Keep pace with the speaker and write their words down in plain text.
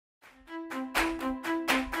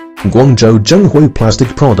Guangzhou Zhenghui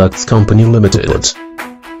Plastic Products Company Limited.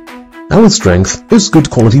 Our strength is good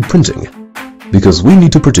quality printing, because we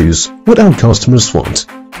need to produce what our customers want.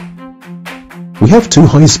 We have 2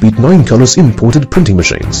 high-speed 9 colors imported printing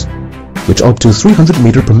machines, which are up to 300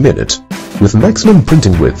 meters per minute, with maximum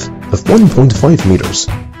printing width of 1.5 meters.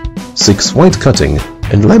 6 white cutting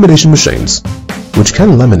and lamination machines, which can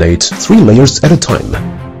laminate 3 layers at a time.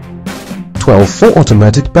 12 full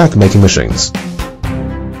automatic bag making machines.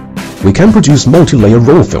 We can produce multi-layer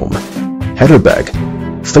roll film, header bag,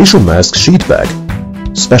 facial mask sheet bag,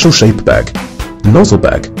 special shape bag, nozzle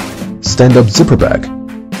bag, stand-up zipper bag,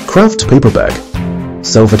 craft paper bag,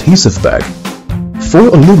 self-adhesive bag, foil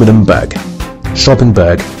aluminum bag, shopping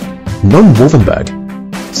bag, non-woven bag,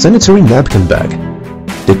 sanitary napkin bag,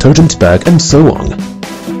 detergent bag, and so on,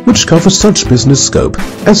 which covers such business scope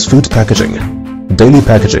as food packaging, daily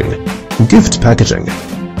packaging, gift packaging,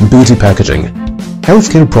 beauty packaging,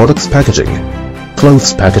 healthcare products packaging,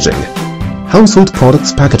 clothes packaging, household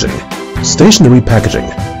products packaging, stationery packaging.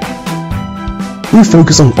 We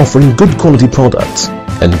focus on offering good quality products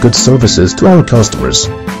and good services to our customers.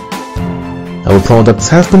 Our products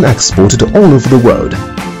have been exported all over the world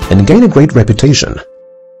and gain a great reputation.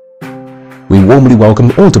 We warmly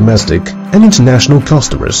welcome all domestic and international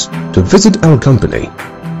customers to visit our company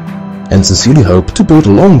and sincerely hope to build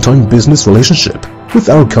a long-time business relationship with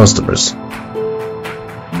our customers.